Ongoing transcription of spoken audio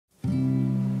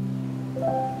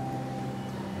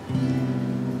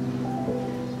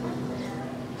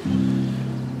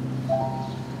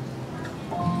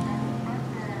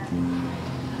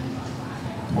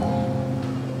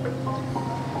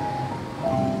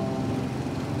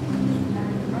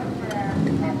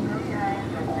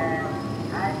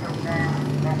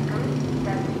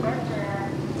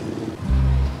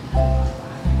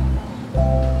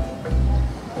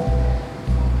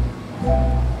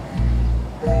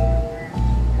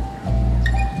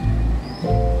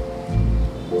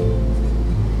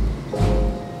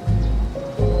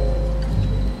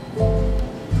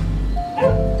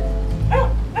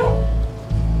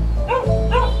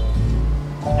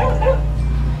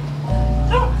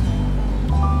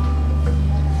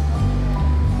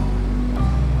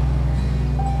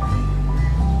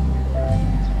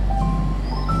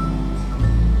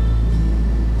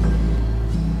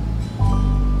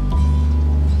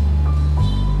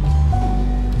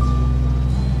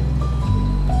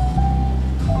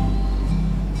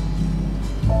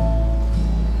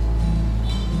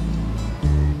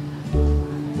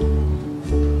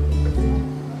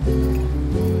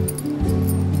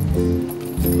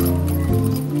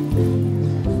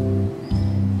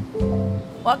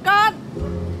Ủa con,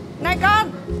 này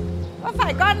con, có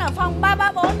phải con ở phòng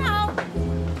 334 không?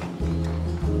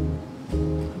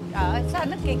 Trời ơi, sao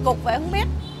nó kỳ cục vậy không biết.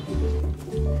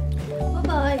 Búp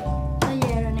ơi, tôi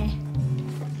về rồi nè.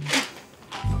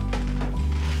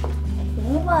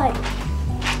 Búp ơi,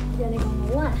 giờ này còn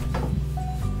ngủ à?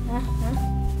 Hả?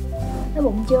 Đói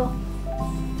bụng chưa?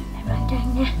 Làm đồ ăn cho ăn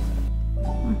nha.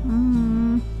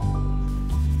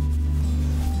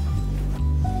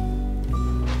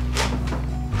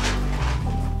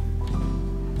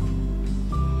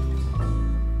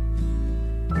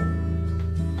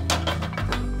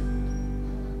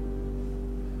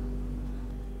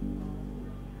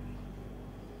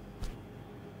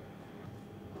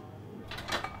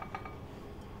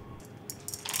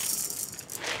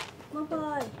 Búp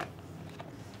ơi,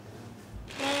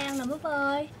 ăn nè Búp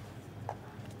ơi.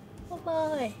 Búp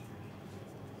ơi,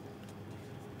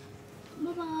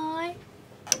 Búp ơi.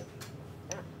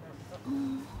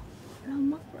 Đâu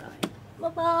mất rồi.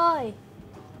 Búp ơi,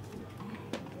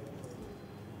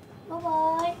 Búp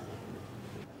ơi,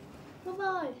 Búp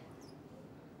ơi.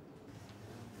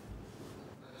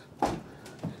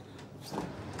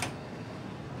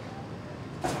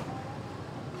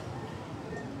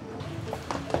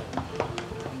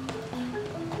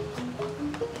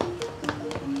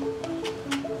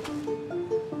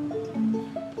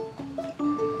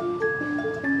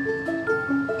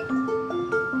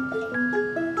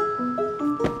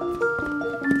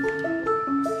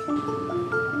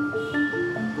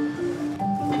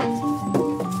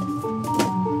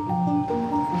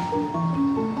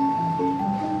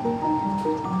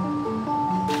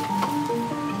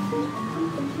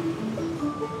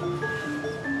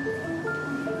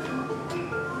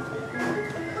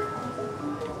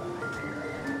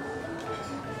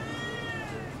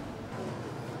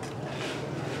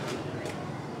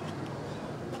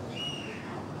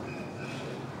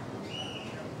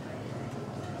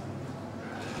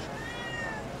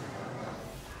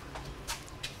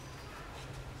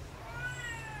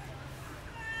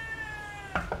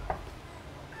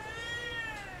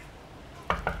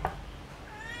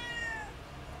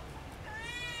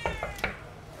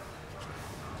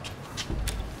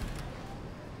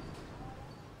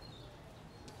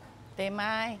 Tìm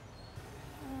ai?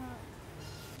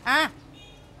 À,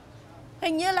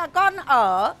 hình như là con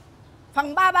ở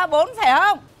phòng 334 phải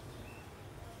không?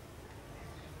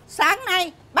 Sáng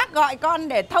nay bác gọi con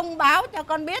để thông báo cho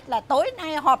con biết là tối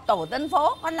nay họp tổ dân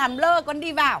phố. Con làm lơ con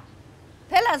đi vào.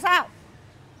 Thế là sao?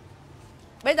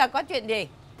 Bây giờ có chuyện gì?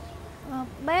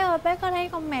 Bé ơi, bé có thấy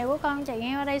con mèo của con chạy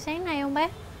ngang ở đây sáng nay không bé?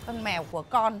 Con mèo của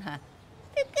con hả?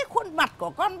 Cái khuôn mặt của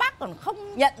con bác còn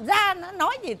không nhận ra, nó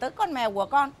nói gì tới con mèo của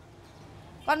con.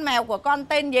 Con mèo của con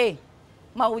tên gì?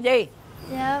 Màu gì?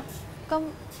 Dạ,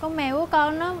 con mèo của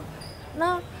con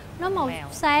nó màu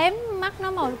xám, mắt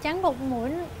nó màu trắng đục,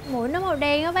 mũi nó màu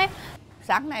đen á bác.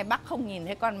 Sáng nay bác không nhìn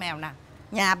thấy con mèo nào.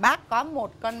 Nhà bác có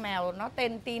một con mèo nó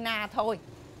tên Tina thôi.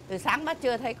 Từ sáng bác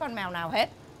chưa thấy con mèo nào hết.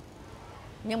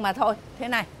 Nhưng mà thôi, thế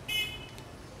này,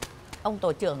 ông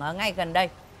tổ trưởng ở ngay gần đây.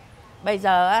 Bây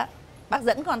giờ á, bác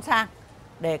dẫn con sang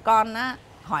để con á,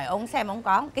 hỏi ông xem ông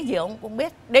có cái gì ông cũng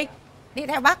biết. Đi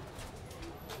theo bác.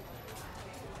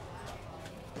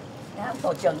 Nhà ông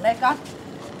tổ trưởng đây con.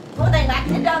 Cô này lạc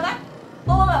hết trơn á.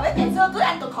 Tôi mà biết ngày xưa cứ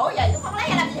ăn cực khổ vậy cũng không lấy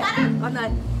ra làm gì hết á. Con ơi,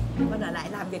 con ở lại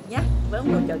làm việc nhé với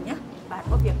ông tổ trưởng nhé. Bà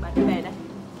có việc bà đi về đây.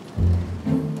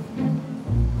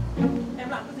 Em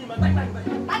làm cái gì mà tanh bành vậy?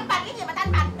 Tanh bành cái gì mà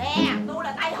tanh bành? Nè, tôi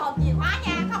là tay hòm chìa khóa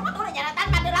nha. Không có tôi là nhà là tanh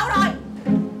bành từ lâu rồi.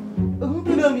 Ứng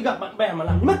cái đường đi gặp bạn bè mà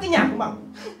làm mất cái nhà không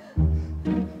bằng.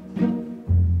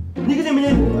 Nhìn cái gì mà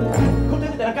nhìn? Không thấy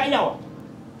người ta đang cãi nhau à?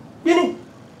 Yên đi.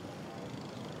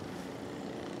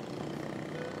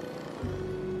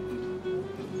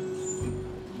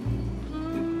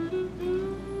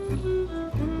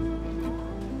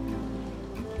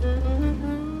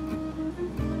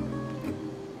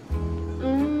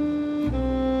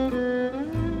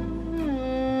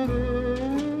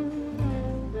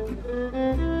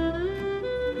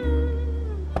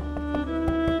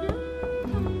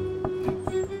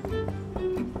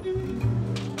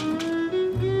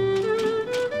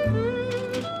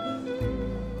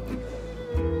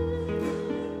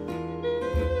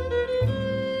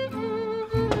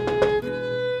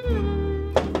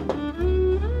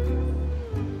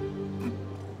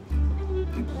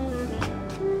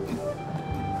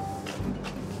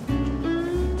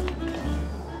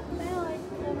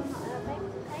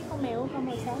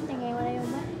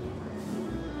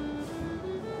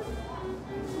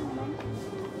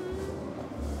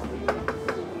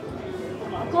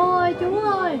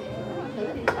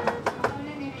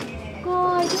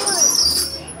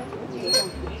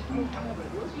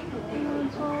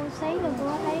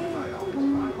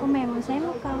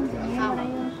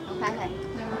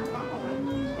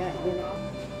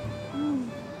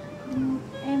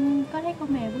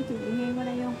 mèo của chị đi ngang qua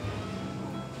đây không?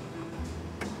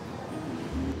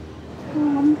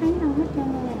 Không thấy đâu hết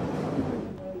trơn rồi.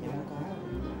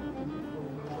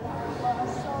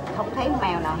 Không thấy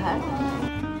mèo nào hết.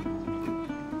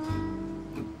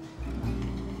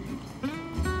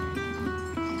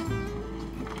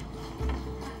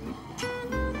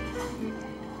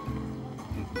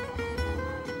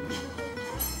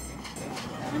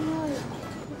 Anh ơi,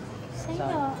 sáng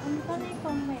giờ anh có thấy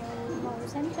con mèo màu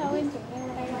xám trâu em chạy ngang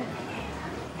qua đây không?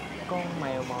 Con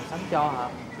mèo màu xám cho hả?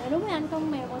 Dạ đúng rồi anh,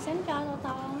 con mèo màu xám trâu to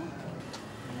to.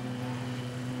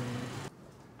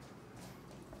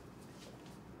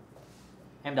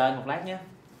 Em đợi anh một lát nhé.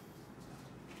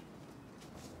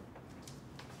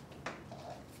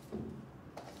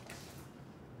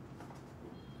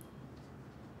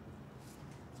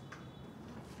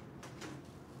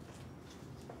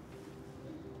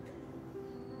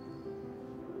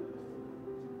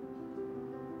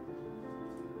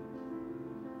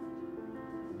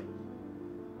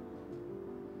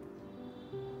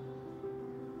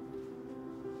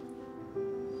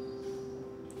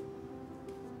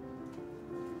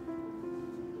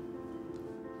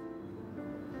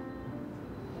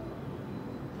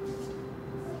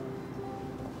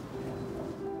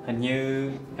 Hình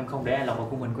như em không để ai lọt vào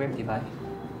khung hình của em thì phải.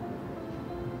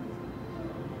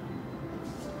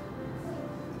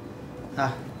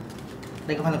 À,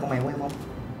 đây có phải là con mèo của em không?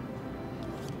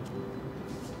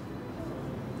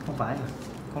 Không phải à?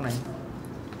 Con này.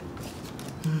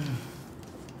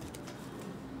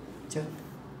 Chứ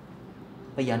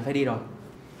Bây giờ anh phải đi rồi.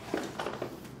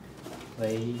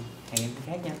 Vậy hẹn em cái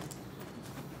khác nha.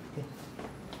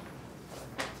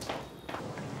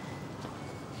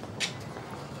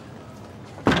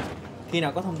 Khi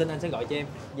nào có thông tin anh sẽ gọi cho em.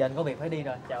 Giờ anh có việc phải đi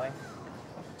rồi, chào em.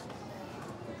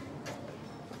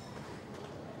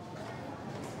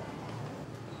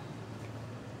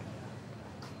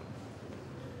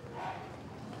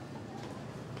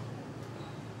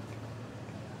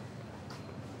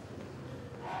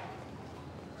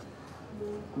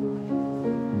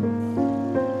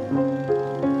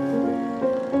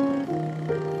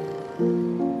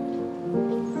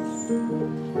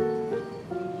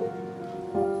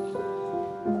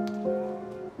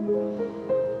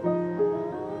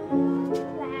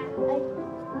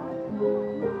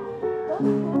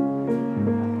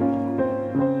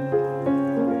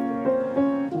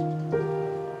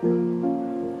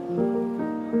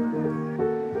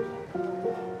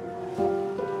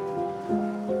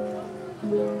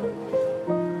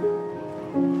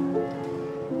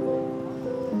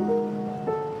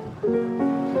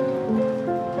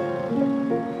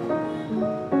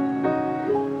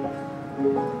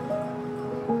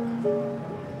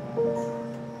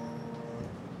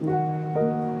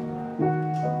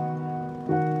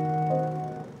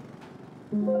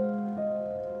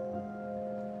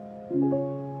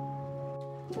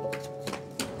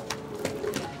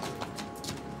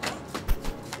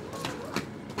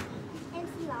 Em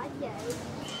xin lỗi chị.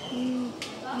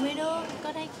 Mấy đứa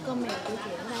có thấy con mèo của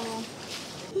chị ở đâu không?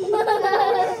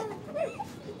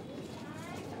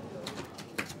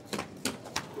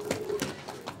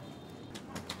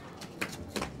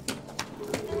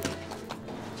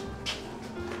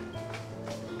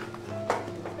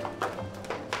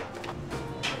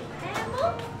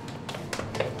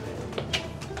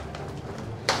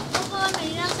 Cô ơi,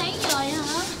 mày ra sáng rồi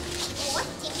hả? Ủa,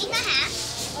 chị biết nó hả?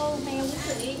 Ừ, mèo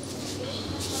của chị.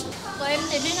 Cô em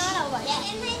tìm thấy nó đâu vậy? Dạ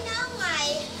em thấy nó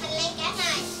ngoài hành lang cả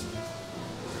này.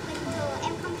 Bình thường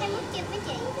em không thấy mất chân với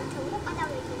chị. Bình thường mất ở đâu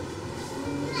vậy chị?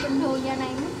 Bình thường giờ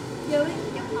này mất dưới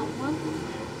trong phòng á.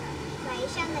 Vậy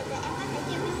sau này tụi em có thể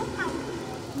chơi với mất không?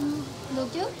 Được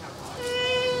chứ?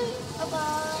 Bye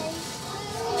bye.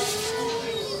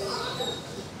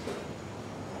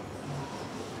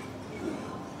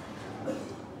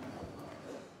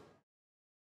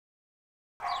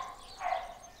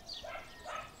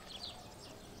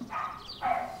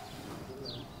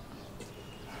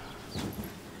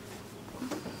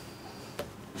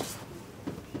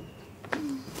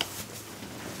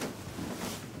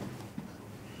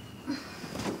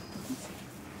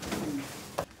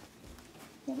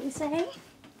 Dạ buổi sáng.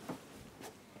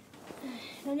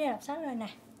 Đến đi đọc sách rồi nè.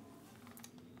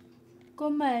 Cô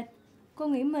mệt. Cô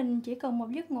nghĩ mình chỉ cần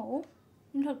một giấc ngủ.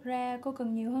 Nhưng thực ra cô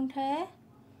cần nhiều hơn thế.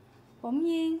 Bỗng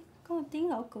nhiên có một tiếng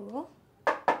gõ cửa.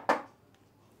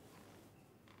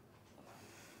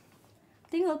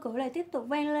 Tiếng gõ cửa lại tiếp tục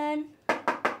vang lên.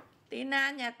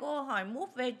 Tina, nhà cô hỏi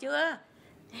múp về chưa?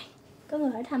 Có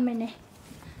người hỏi thăm mày nè.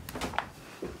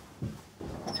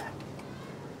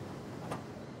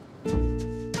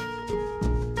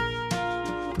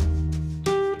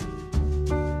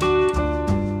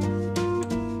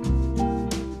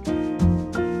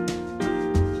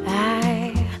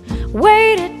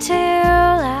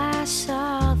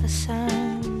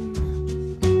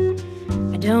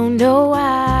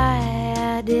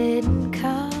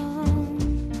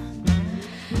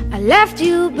 I left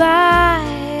you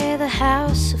by the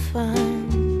house of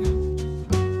fun.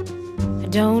 I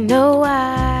don't know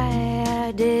why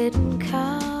I didn't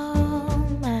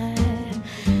come. I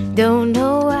don't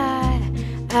know why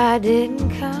I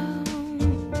didn't come.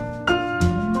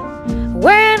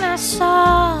 When I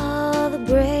saw the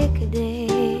break of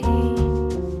day,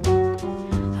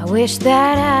 I wish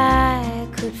that I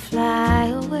could fly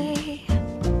away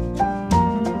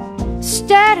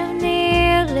instead of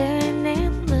kneeling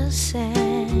in the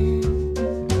sand,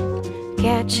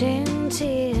 catching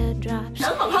teardrops.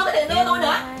 Lớn còn hơn cái tiền đưa tôi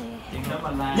nữa.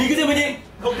 Nhìn cái gì mà nhìn?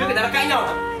 Không biết người ta đã cãi nhau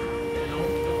hả?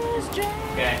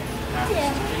 Ok.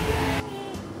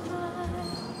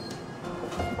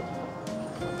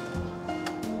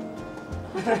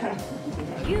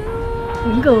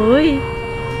 Đừng cười.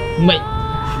 Mày.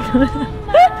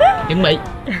 Chuẩn bị.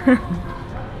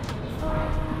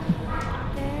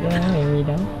 Mày gì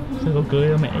đâu? Sao con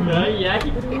cười mẹ vậy?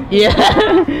 Yeah.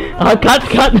 Thôi cut.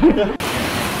 Chưa được.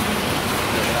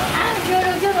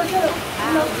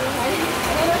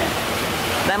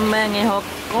 Đam mê nghệ thuật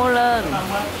cố lên.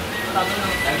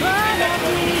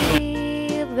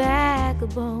 Bag of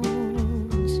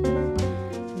bones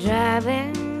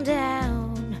driving down